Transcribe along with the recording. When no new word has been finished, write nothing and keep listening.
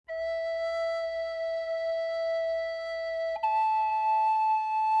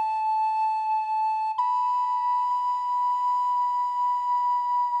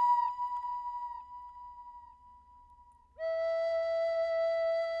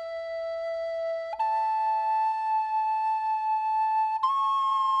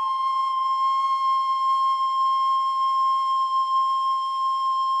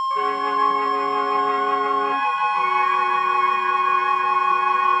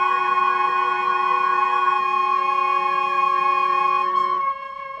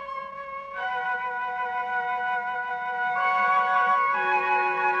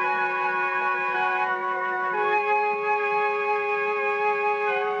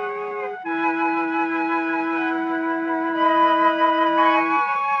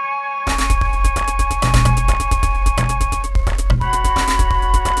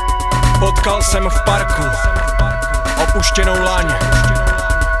Potkal jsem v parku opuštěnou laň.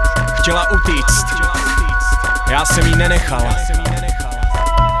 Chtěla utíct, já jsem jí nenechal.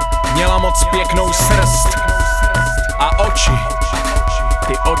 Měla moc pěknou srst a oči,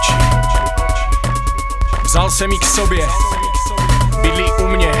 ty oči. Vzal jsem jí k sobě, bydlí u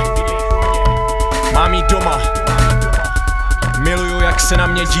mě, mám jí doma. Miluju, jak se na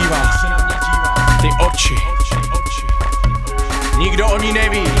mě dívá, ty oči. Nikdo o ní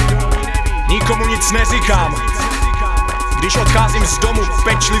neví, nikomu nic neříkám. Když odcházím z domu,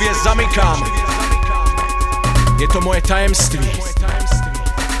 pečlivě zamykám. Je to moje tajemství,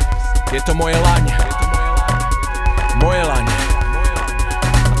 je to moje laň, moje laň.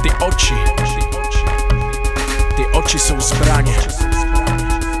 A ty oči jsou zbraně.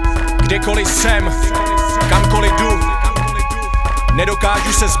 Kdekoliv jsem, kamkoliv jdu,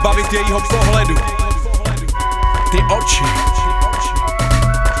 nedokážu se zbavit jejího pohledu. Ty oči,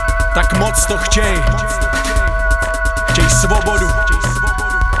 tak moc to chtěj svobodu,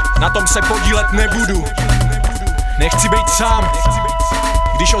 na tom se podílet nebudu. Nechci být sám,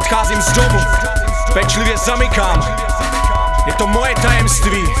 když odcházím z domu, pečlivě zamykám. Je to moje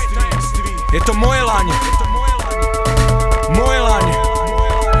tajemství, je to moje laň, moje laň,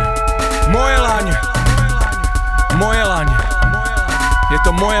 moje laň, moje laň. Je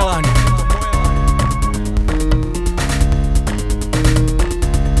to moje laň.